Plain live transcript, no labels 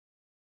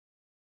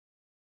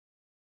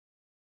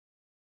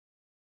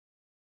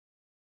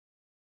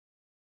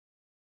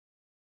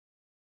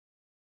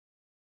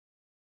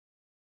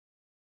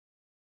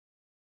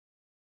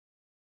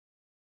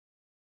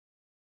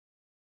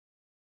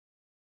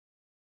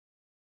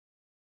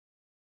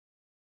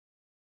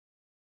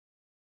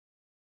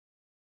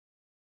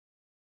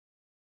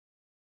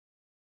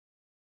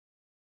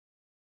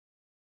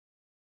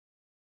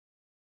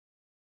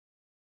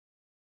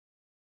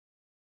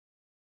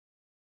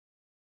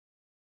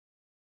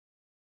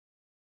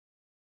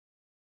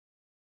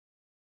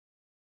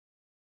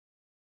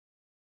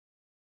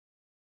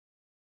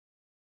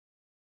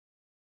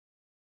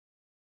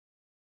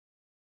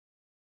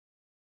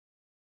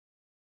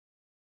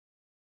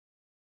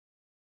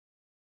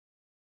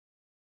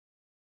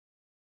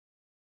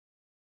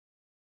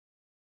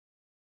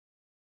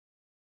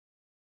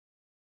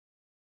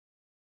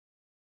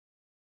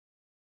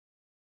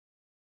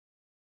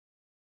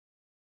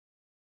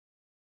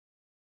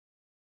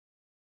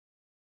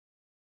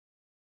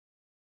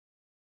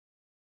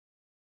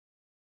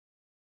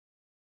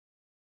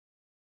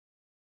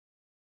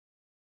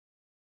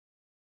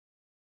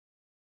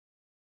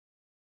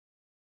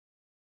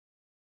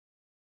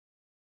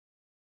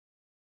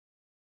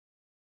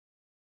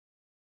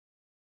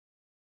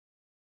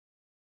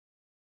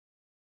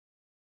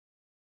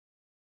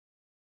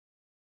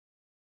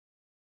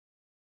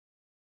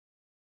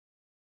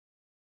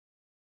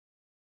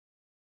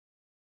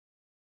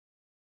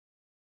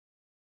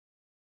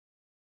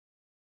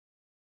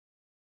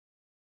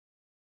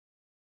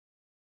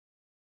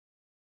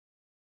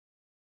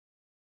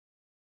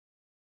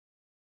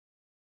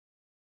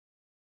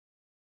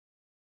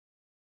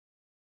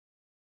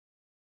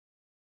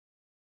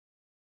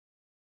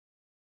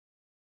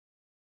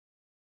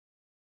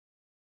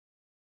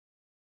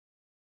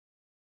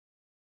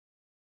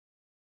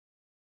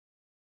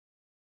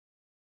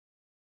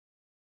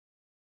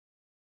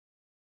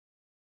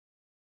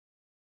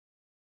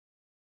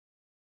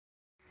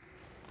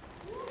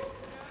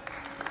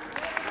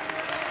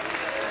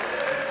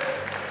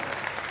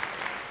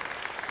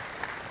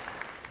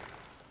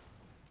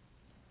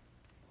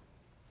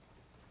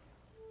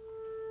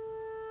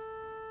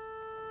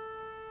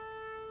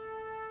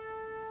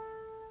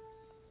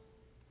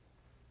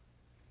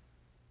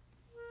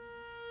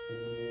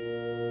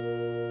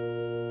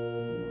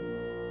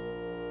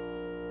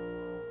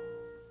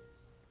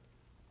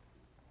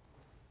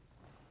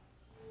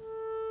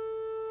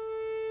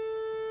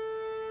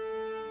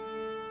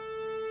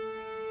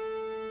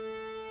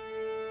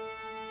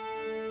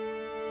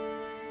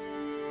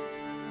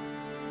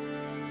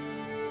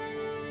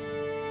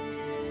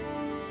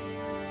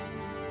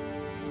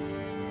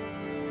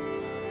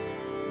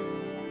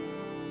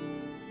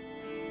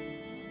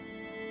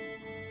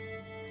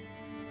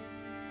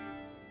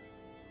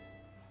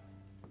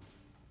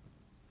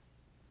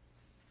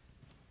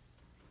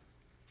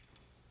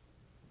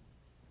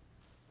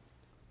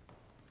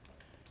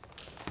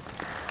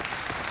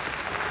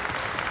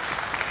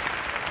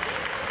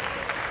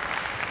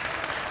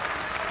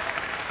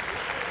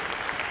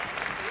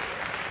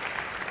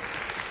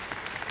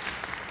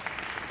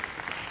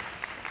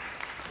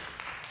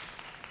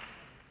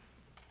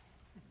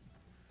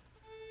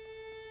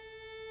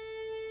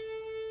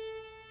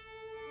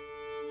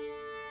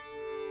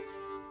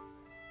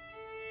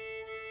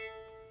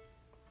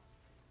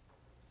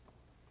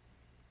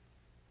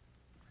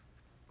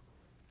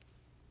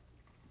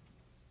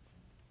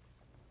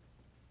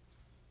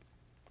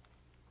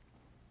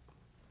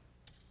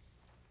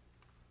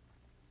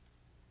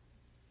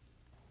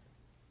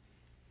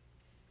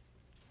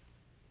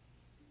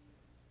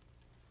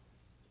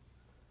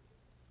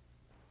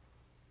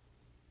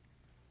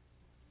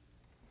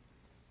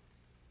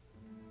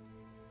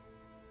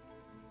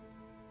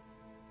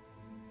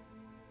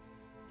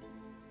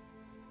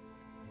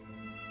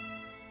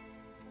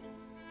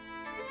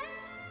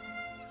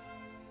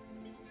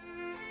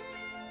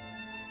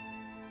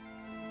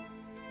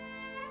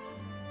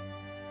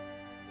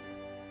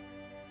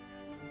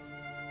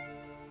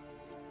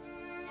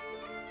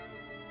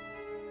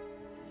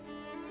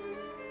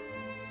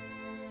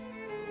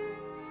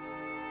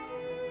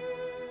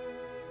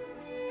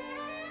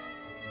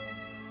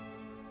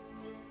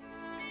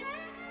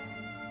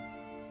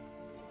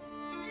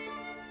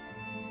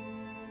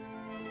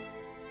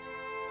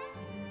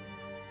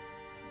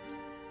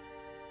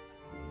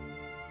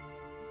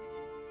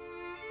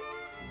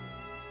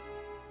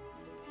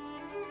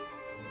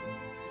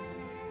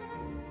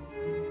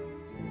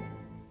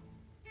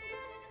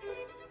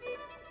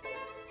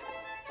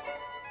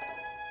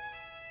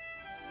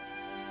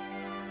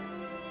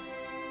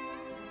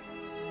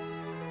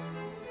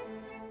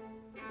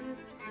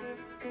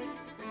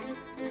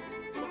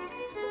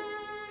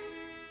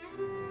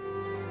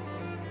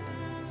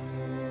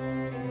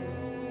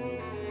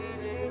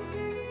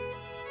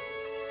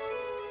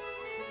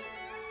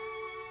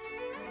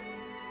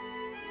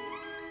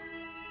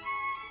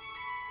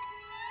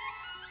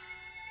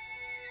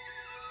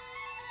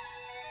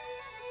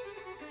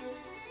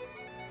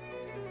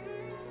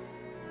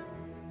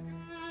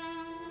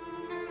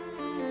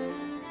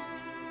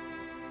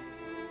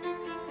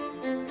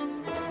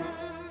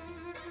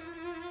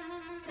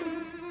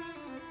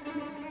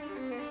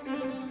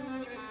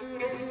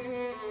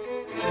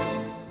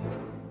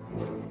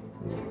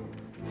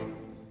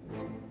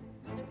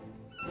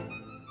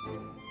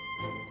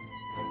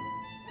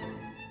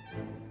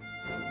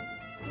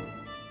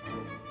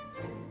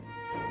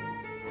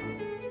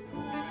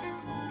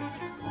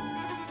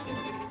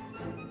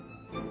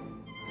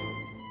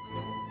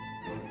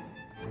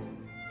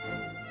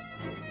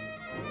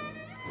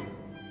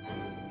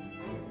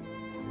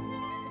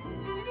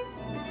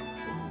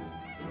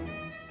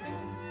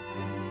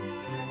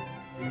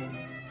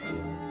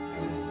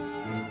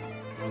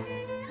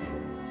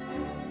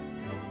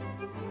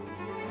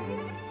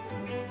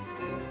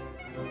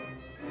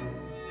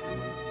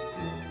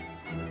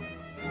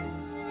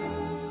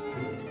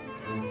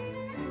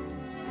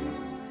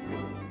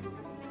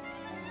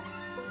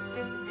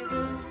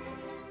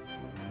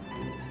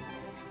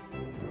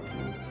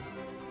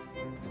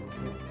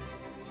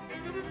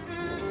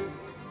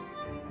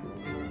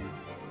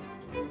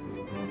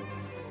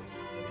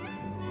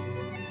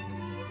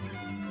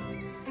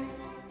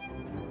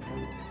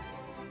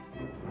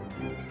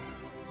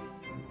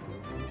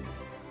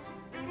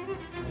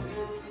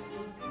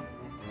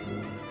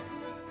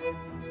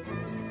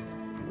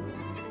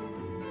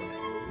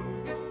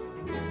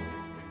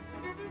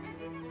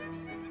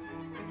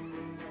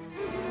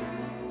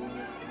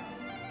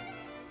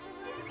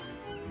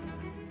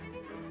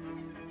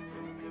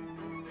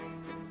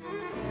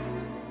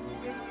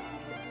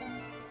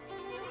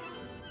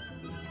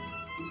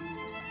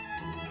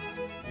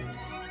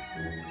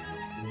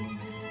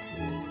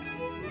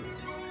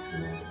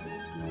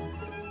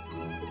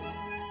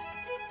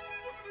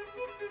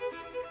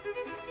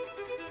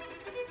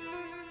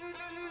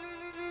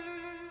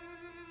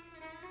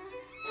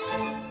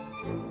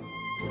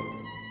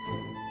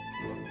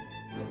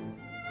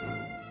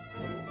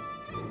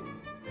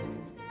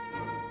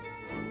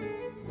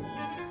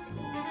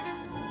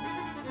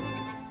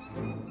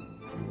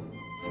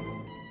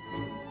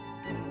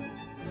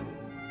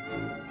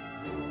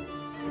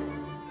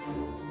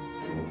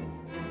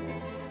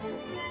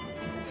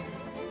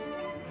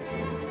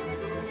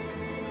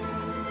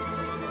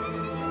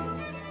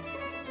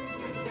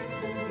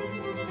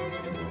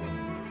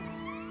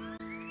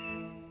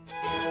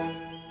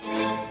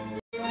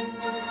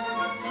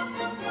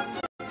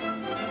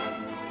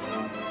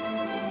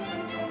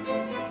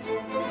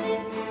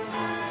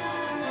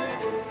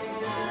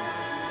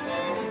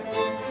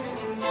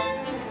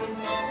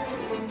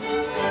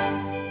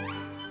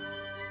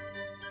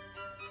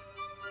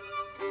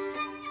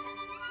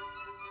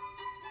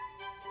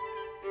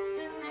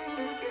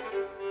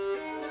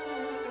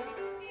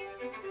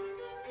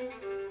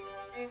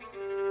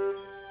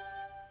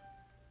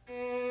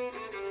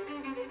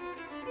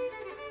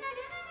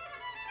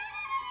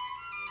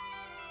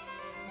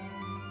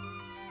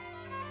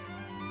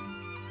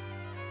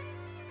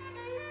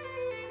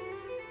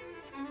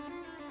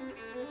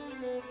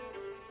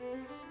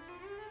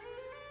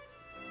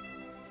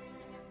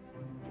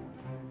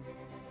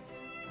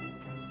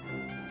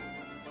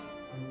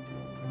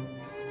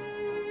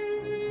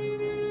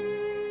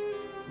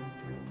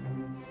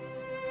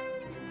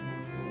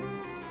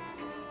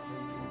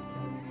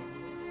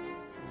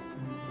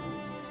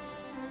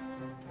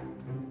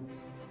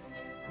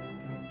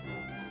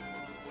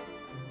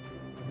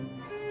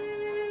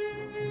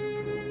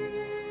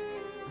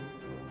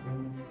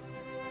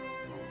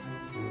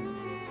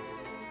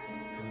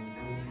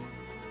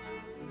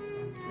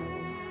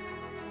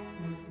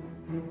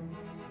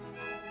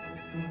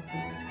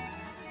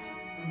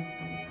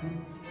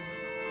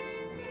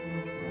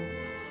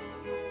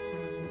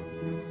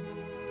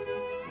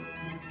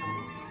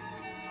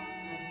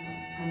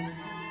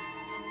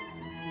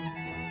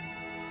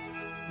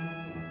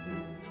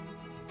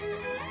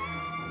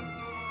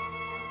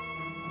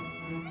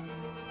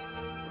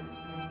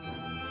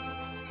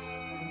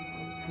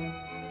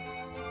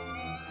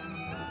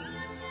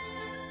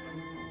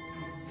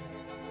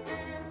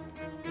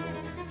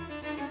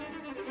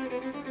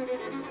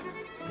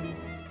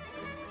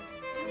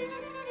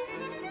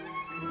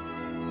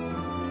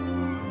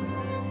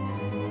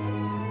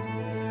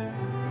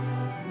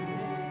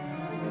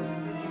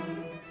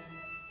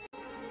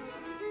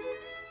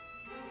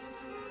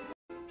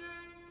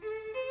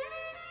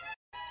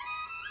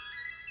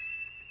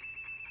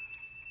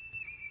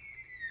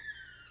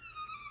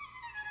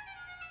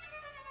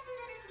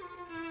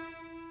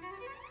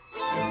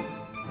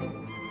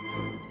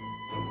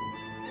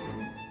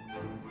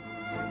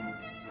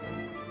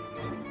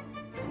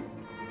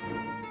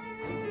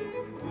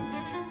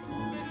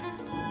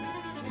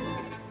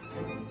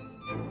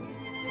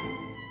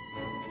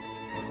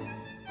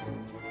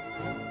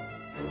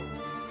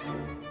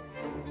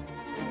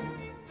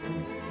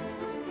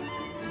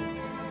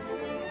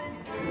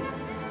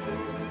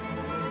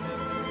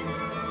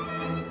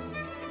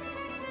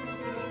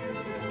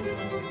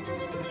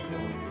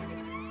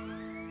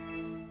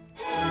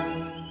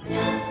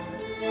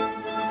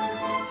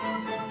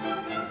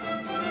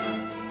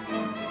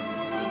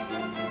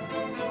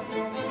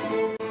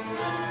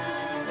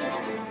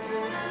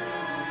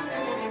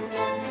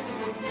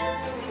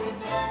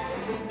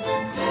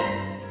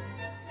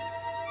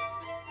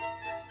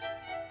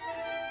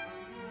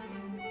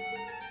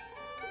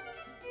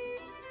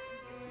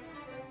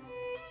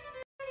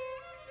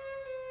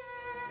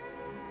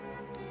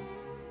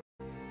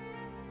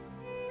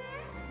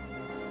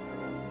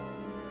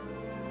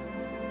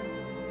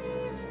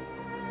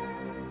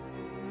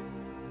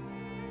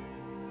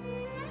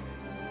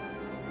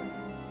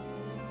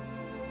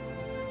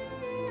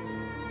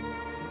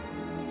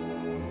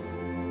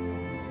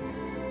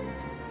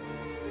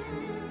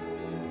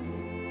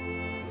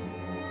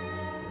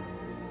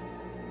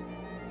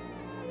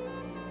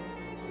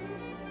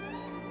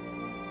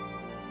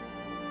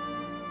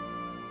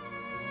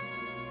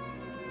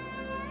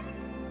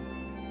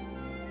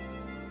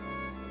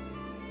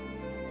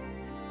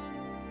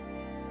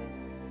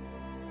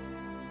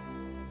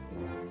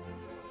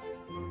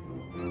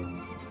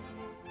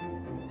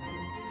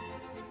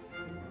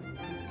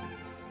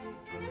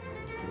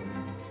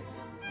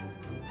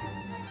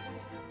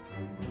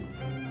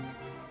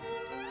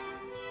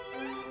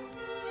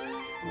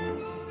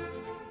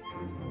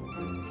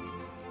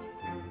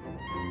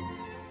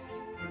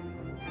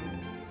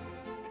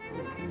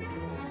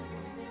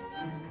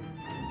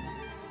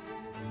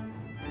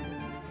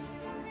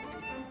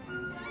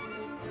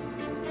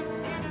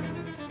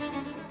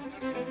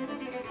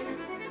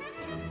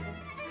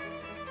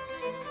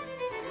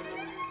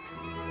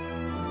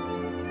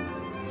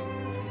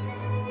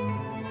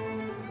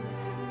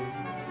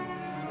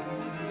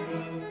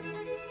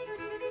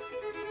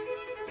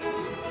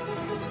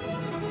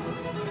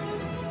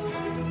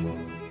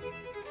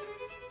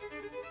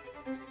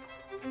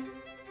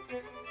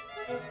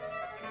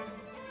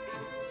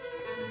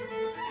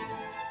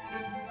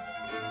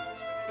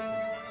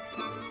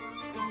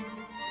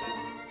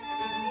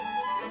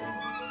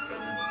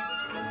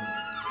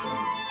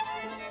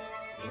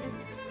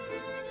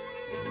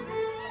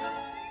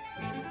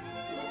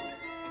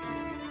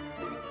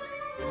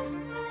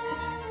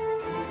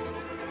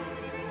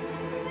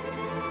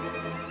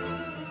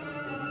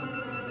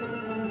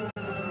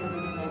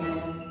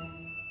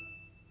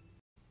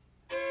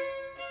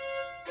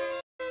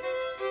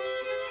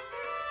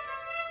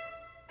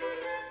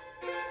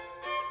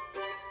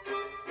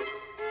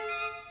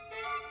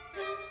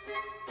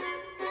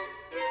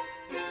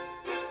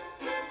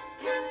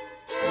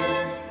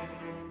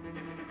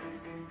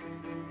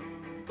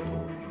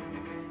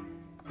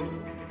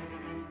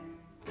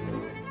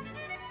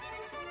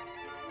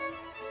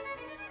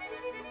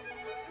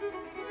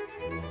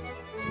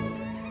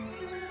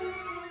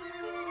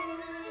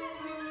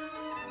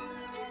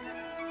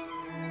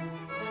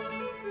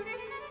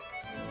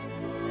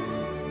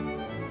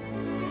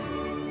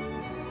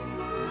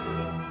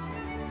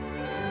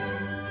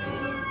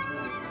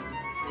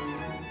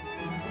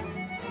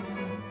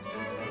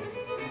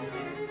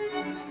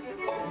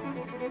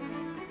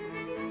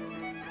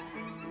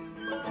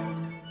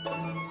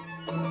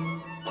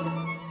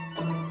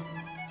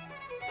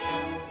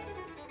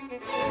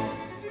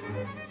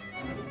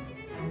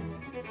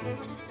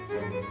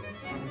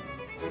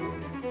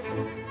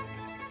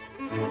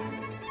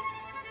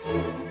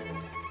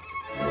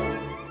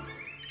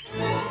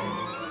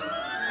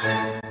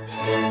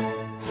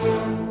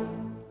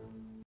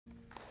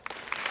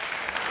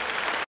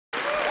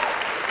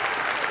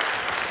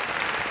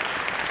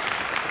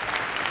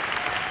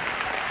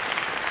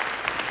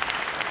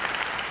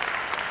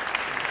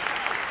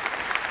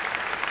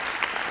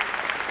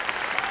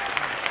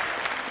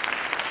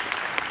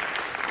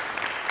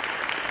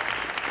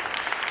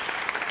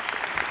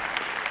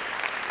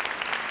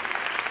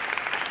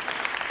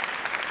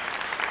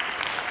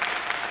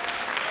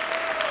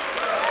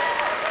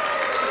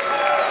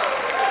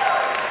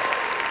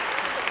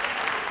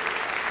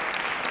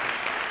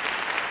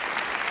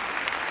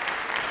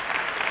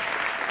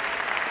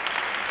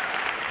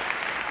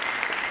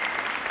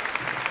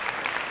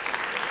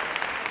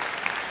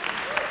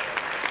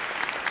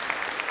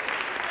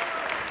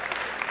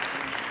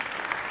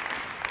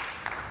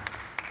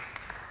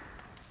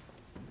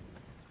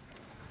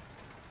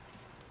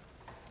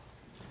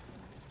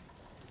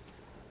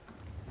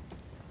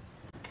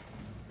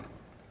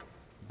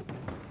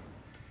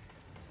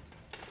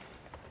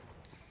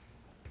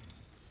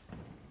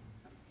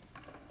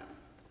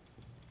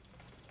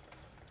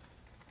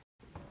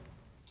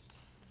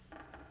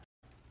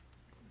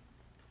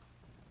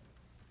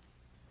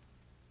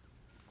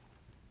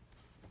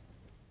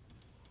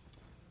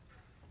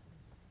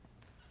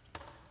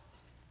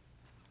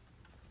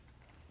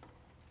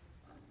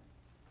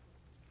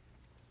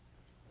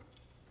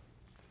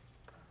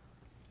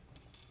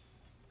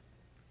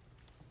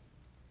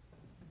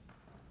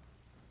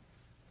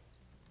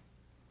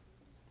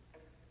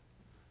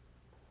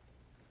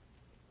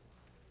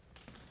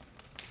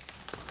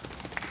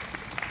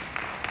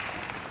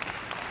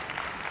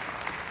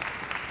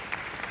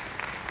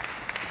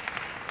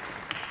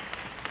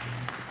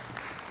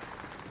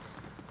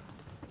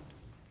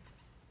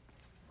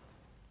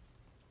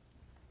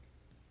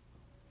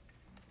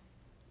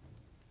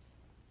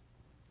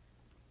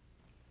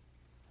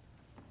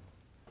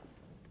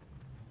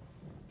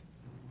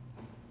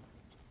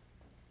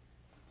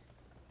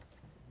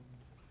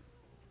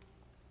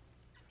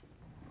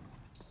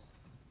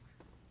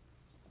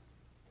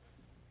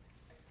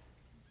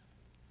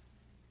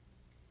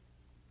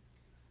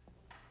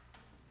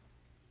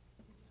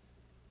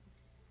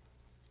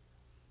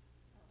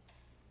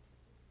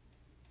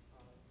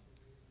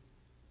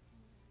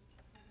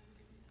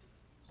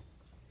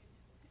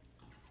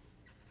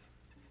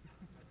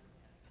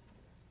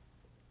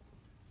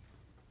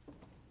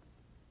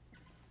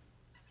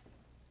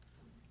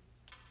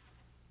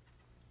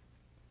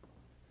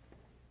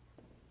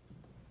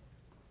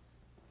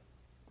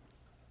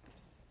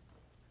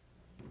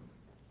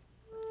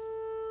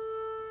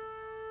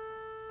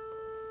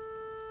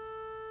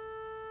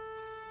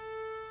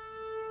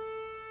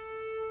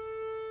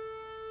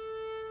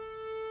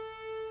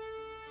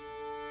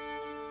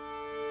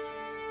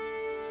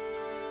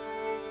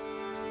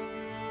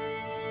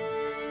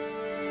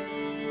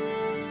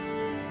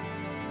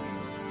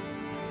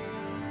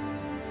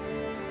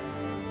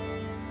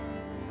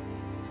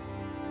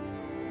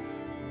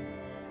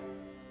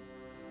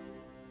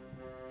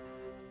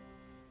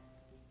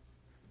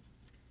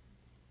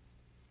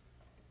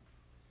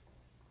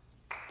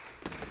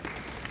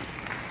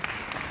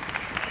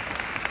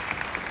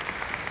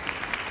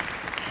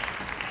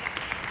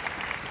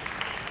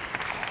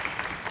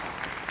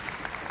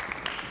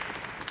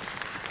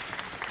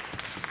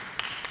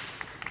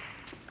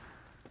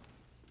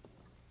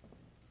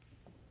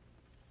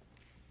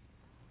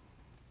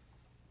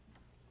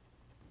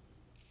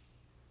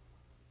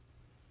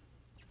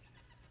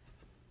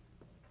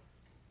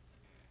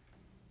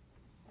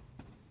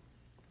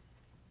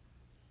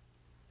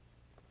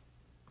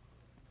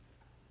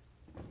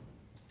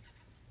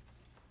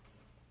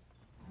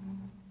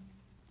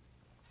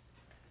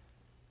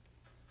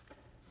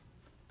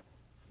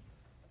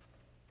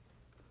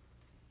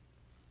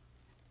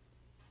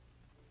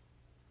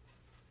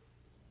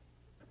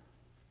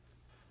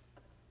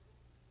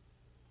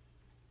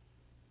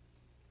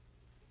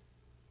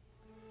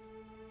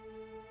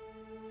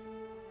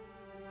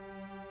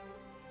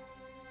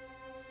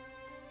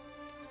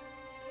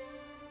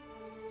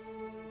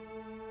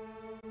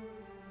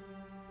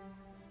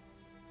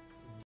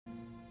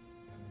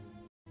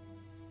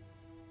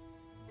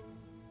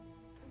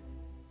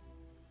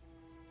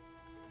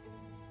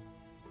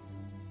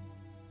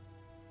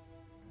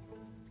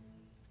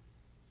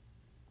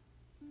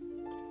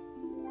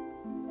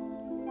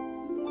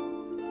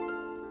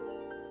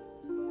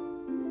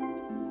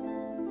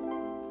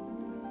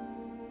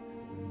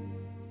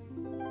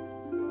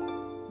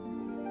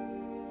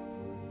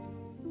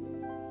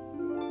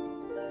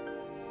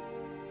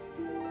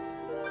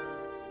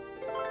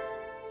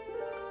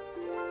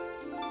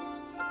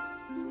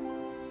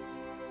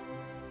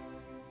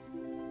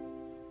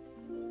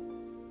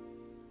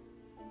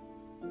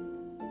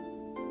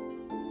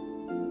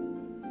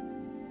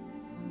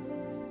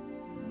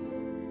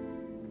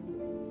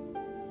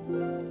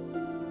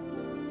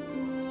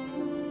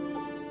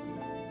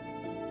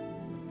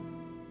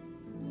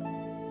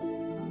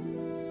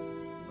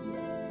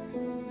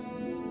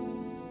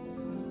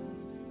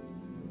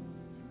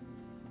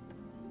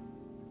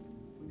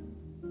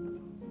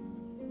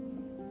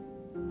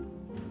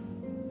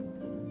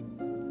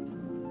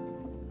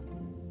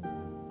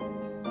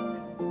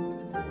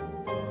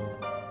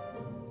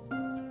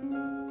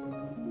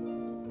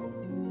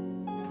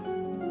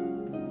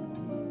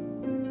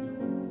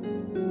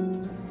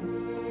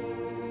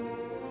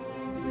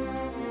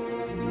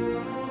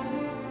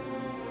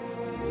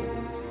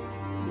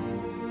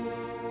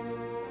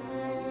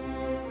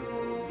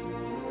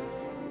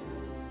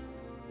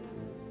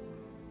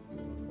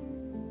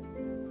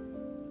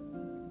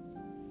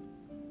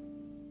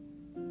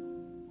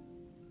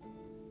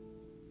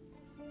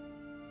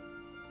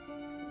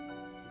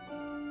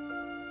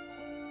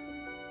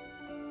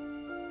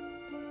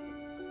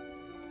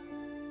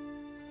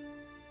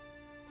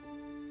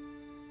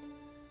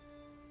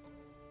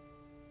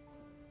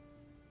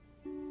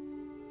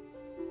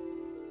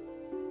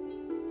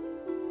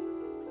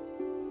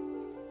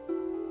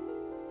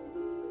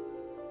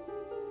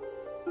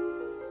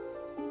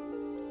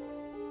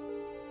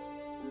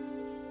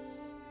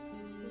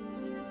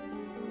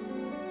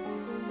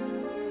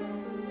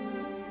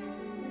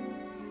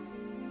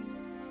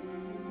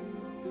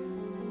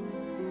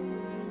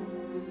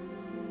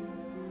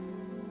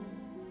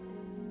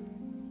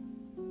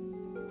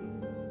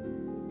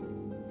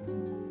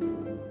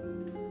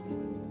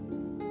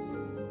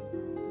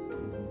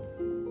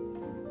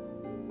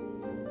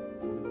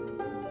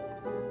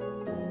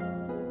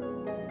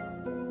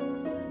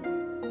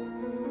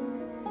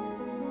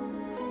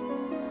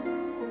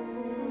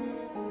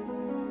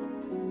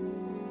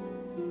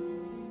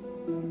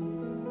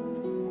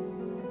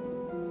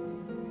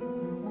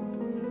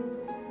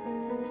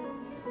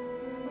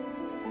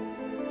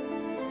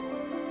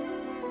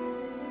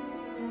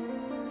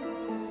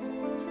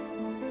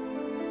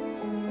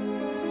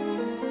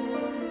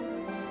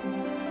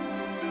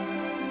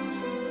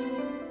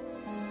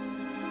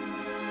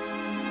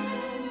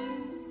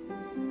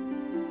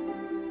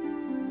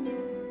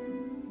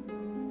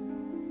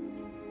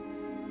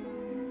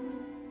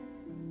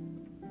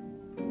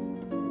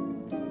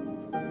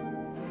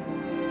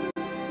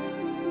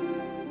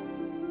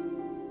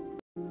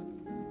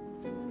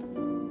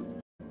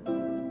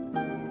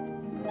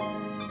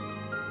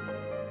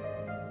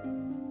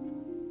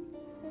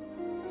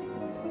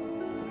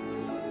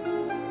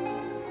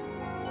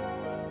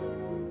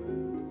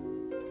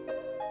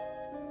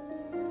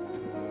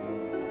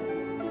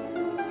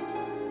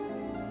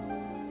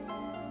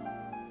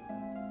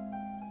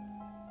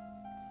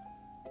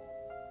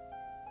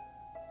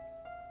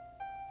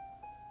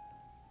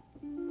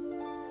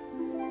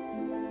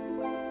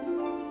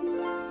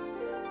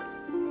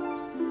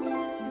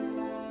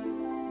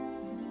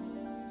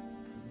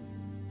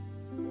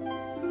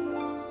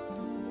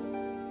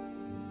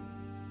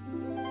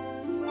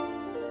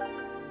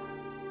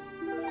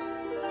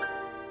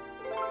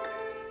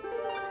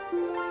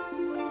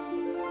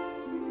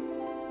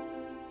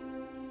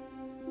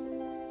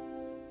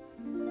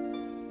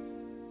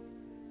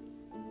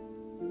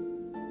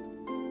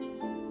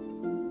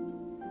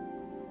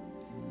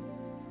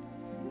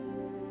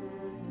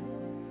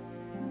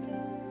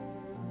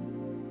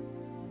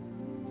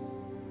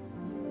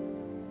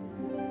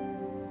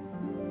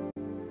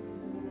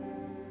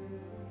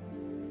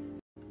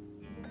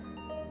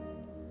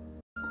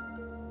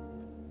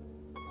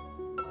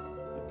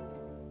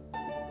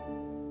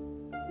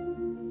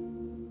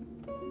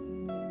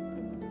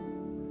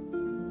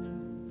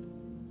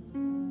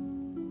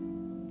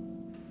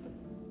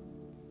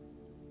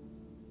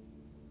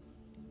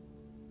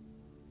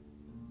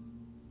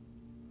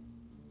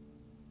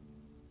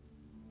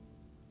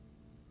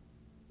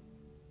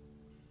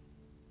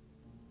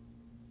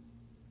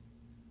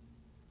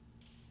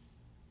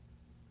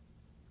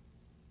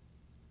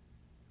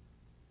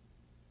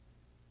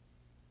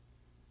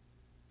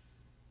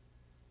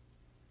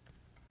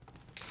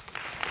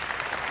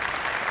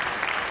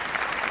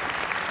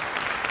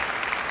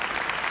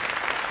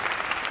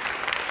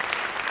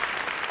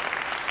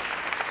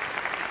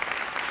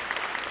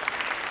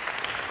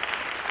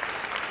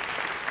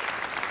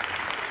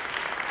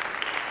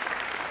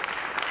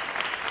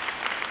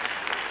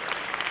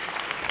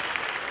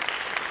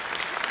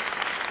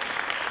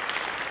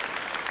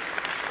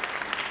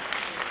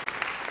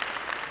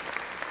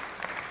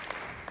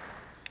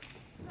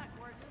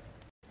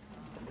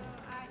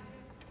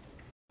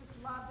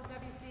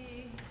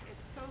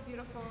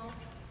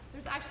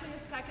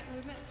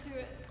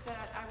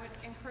that I would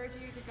encourage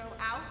you to go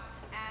out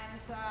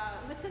and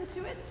listen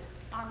to it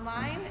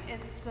online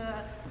is the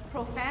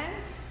profane.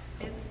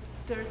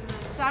 There's the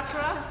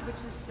sacra, which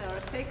is the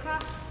sacra,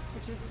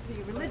 which is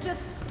the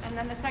religious, and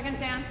then the second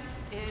dance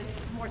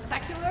is more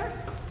secular.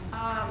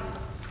 The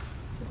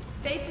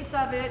basis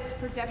of it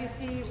for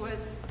Debussy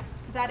was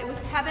that it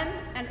was heaven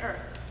and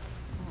earth,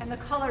 and the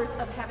colors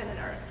of heaven and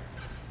earth.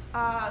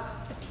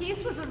 The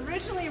piece was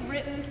originally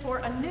written for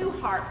a new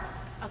harp,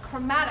 a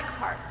chromatic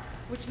harp,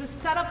 which was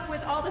set up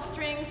with all the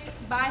strings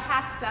by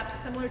half steps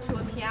similar to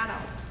a piano.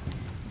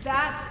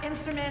 That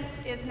instrument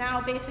is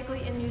now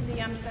basically in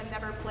museums and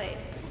never played.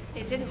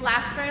 It didn't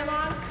last very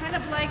long, kind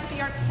of like the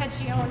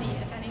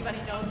arpeggione, if anybody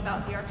knows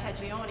about the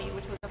arpeggione,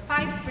 which was a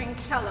 5-string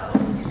cello.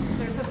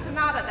 There's a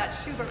sonata that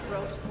Schubert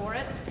wrote for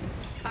it.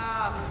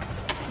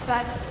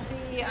 But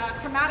the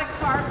chromatic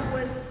harp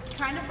was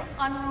kind of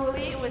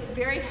unruly. It was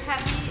very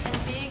heavy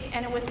and big,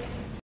 and it was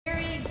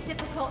very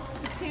difficult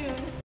to tune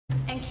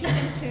and keep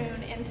in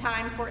tune in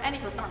time for any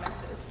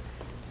performances.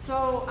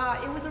 So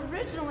it was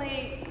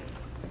originally,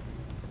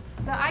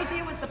 the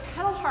idea was the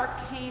pedal harp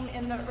came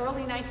in the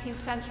early 19th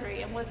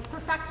century and was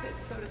perfected,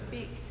 so to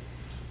speak.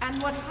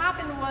 And what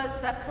happened was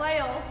that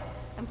Pleyel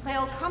and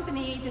Pleyel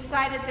Company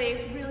decided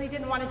they really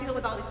didn't want to deal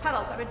with all these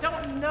pedals. I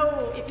don't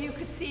know if you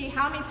could see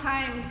how many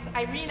times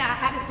Irina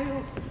had to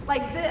do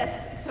like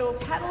this. So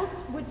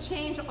pedals would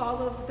change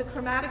all of the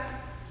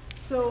chromatics,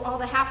 so all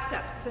the half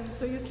steps, and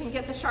so you can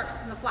get the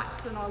sharps and the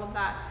flats and all of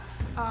that.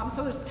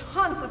 So there's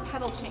tons of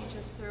pedal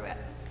changes through it.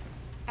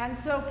 And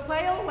so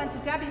Pleyel went to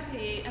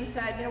Debussy and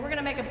said, you know, we're going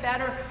to make a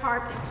better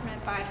harp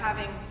instrument by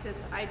having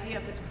this idea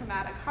of this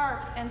chromatic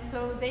harp. And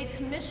so they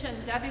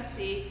commissioned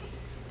Debussy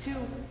to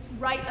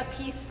write a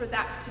piece for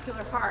that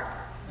particular harp.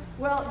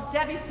 Well,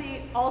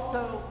 Debussy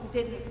also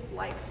didn't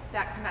like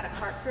that chromatic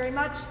harp very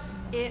much.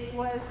 It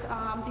was,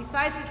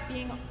 besides it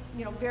being,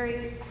 you know,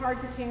 very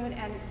hard to tune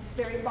and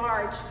very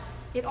large,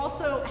 it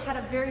also had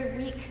a very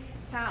weak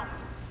sound.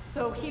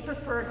 So he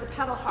preferred the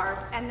pedal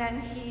harp, and then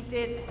he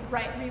did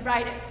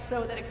rewrite it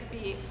so that it could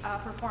be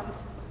performed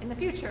in the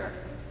future.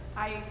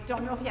 I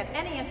don't know if he had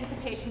any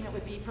anticipation it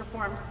would be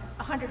performed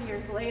 100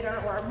 years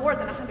later, or more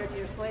than 100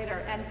 years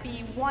later, and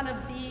be one of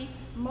the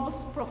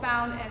most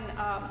profound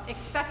and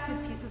expected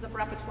pieces of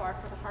repertoire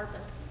for the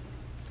harpist.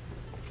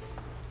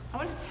 I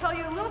want to tell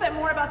you a little bit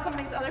more about some of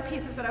these other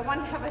pieces, but I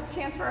wanted to have a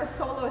chance for our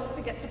soloists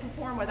to get to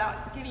perform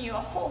without giving you a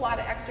whole lot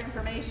of extra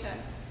information.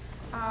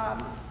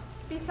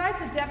 Besides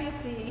the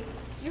Debussy,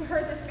 you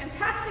heard this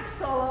fantastic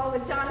solo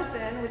with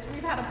Jonathan, which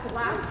we've had a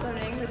blast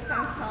learning with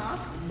Saint-Saëns.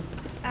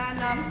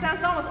 And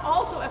Saint-Saëns was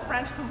also a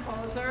French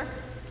composer,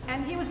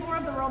 and he was more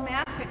of the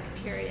Romantic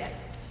period.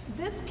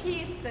 This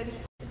piece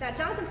that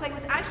Jonathan played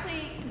was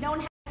actually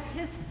known as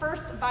his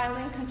first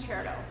violin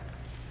concerto.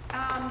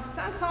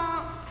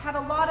 Saint-Saëns had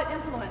a lot of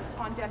influence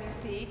on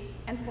Debussy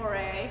and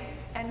Fauré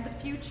and the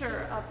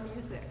future of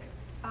music.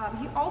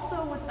 He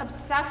also was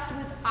obsessed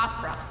with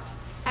opera,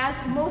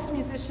 as most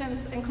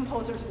musicians and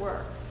composers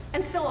were,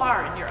 and still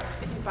are in Europe.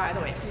 By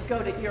the way, if you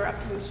go to Europe,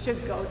 you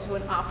should go to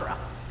an opera.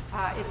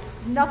 It's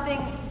nothing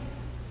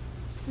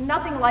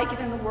like it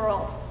in the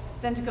world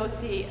than to go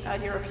see a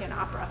European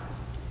opera.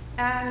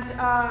 And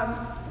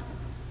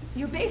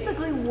you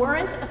basically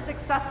weren't a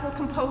successful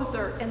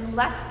composer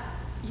unless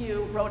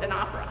you wrote an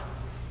opera.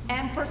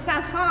 And for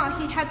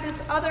Saint-Saëns, he had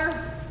this other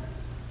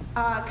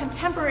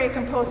contemporary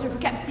composer who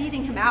kept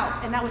beating him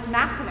out, and that was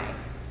Massenet.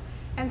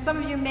 And some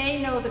of you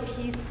may know the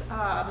piece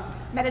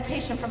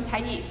Meditation from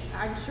Taif.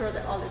 I'm sure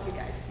that all of you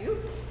guys do.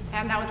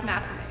 And that was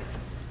Massenet's.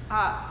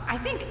 I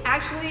think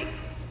actually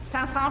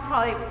Saint-Saëns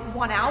probably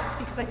won out,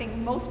 because I think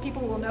most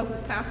people will know who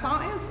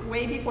Saint-Saëns is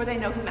way before they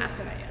know who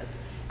Massenet is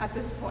at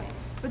this point.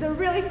 But they're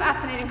really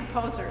fascinating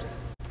composers.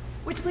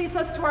 Which leads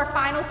us to our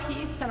final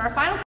piece and our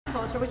final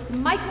composer, which is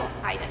Michael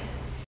Haydn.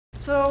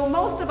 So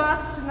most of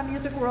us in the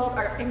music world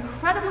are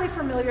incredibly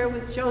familiar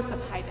with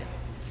Joseph Haydn.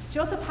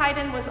 Joseph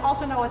Haydn was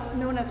also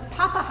known as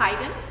Papa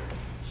Haydn.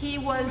 He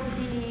was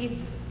the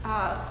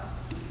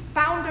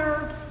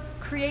founder,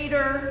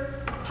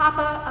 creator,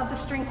 Papa of the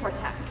string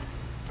quartet.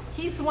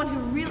 He's the one who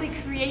really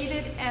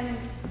created and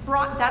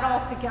brought that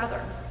all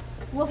together.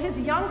 Well, his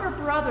younger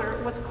brother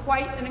was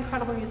quite an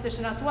incredible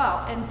musician as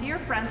well, and dear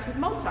friends with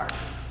Mozart.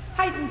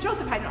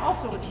 Joseph Haydn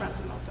also was friends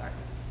with Mozart.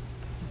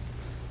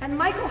 And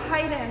Michael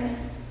Haydn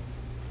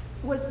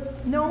was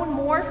known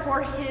more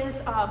for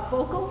his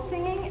vocal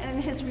singing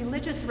and his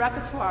religious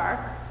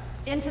repertoire,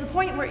 and to the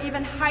point where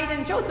even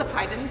Joseph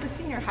Haydn, the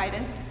senior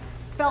Haydn,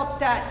 felt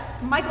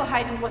that Michael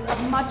Haydn was a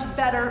much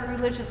better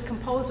religious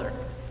composer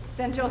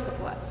than Joseph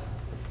was.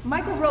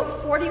 Michael wrote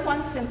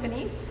 41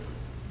 symphonies.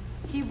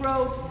 He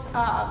wrote,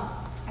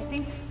 I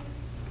think,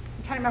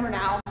 I'm trying to remember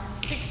now,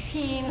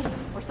 16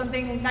 or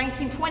something,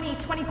 19,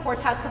 20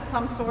 quartets of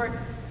some sort.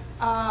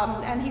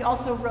 And he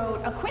also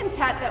wrote a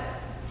quintet that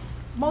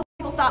most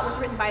people thought was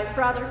written by his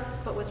brother,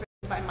 but was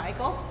written by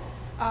Michael.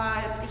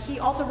 He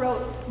also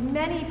wrote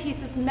many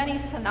pieces, many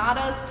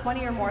sonatas,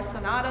 20 or more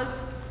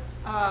sonatas.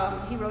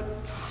 He wrote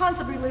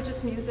tons of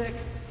religious music.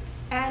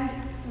 And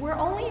we're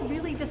only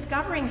really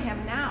discovering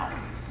him now.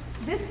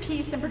 This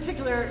piece in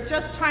particular,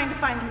 just trying to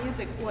find the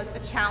music was a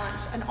challenge,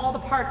 and all the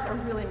parts are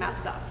really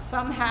messed up.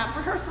 Some have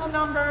rehearsal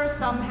numbers,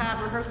 some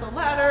have rehearsal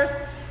letters.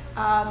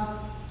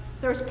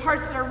 There's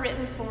parts that are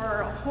written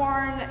for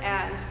horn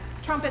and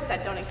trumpet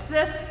that don't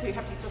exist, so you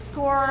have to use a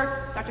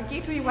score. Dr.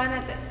 Guitry went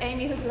at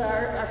Amy, who's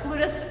our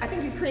flutist, I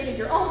think you created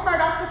your own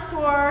part off the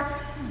score.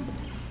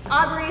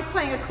 Aubrey's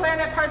playing a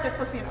clarinet part that's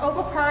supposed to be an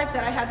oboe part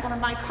that I had one of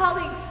my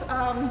colleagues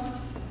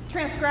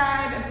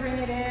transcribe and bring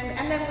it in.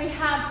 And then we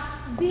have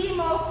the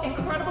most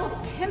incredible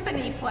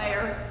timpani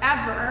player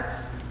ever,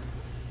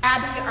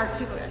 Abby, our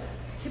tubist,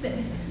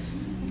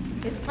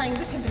 is playing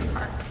the timpani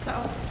part.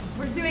 So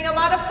we're doing a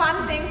lot of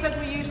fun things as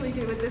we usually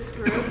do with this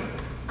group.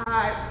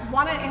 I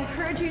want to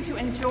encourage you to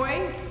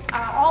enjoy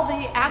all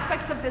the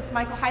aspects of this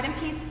Michael Haydn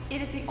piece.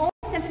 It is the only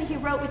symphony he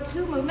wrote with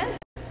 2 movements.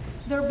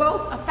 They're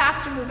both a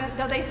faster movement,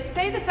 though they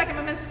say the second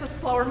movement's the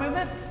slower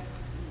movement.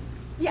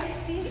 Yeah,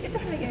 see, it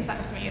doesn't make any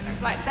sense to me either.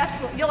 Like,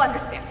 you'll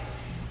understand.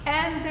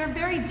 And they're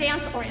very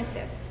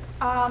dance-oriented.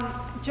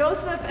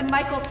 Joseph and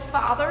Michael's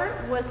father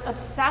was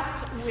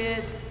obsessed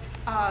with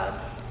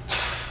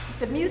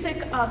the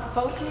music of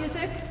folk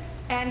music,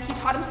 and he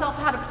taught himself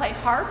how to play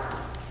harp.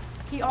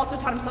 He also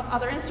taught himself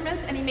other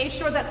instruments, and he made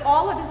sure that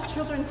all of his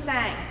children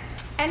sang.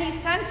 And he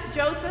sent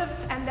Joseph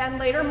and then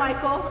later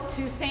Michael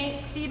to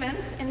St.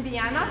 Stephen's in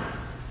Vienna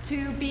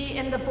to be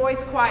in the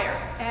boys' choir,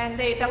 and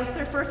that was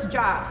their first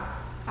job.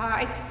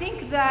 I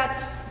think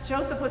that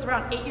Joseph was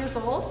around 8 years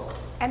old,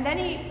 and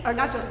then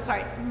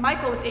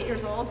Michael was 8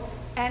 years old,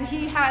 and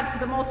he had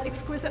the most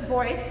exquisite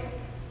voice.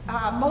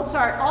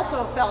 Mozart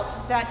also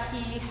felt that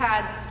he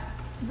had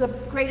the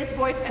greatest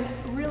voice and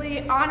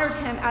really honored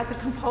him as a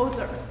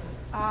composer.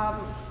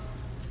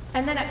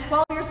 And then at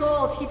 12 years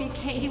old,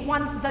 he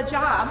won the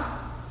job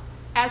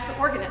as the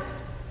organist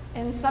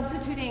in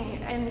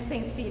substituting in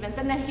St. Stephen's.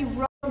 And then he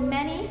wrote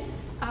many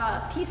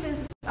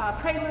pieces,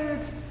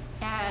 preludes,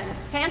 and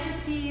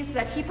fantasies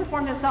that he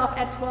performed himself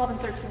at 12 and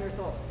 13 years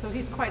old. So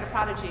he's quite a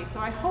prodigy. So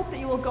I hope that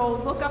you will go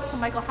look up some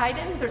Michael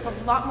Haydn. There's a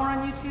lot more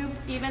on YouTube,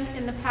 even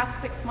in the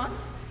past 6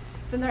 months,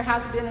 than there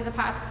has been in the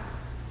past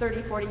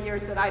 30, 40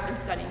 years that I've been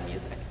studying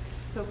music.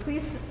 So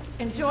please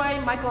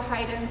enjoy Michael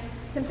Haydn's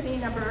Symphony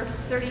number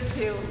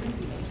 32 in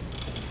D major.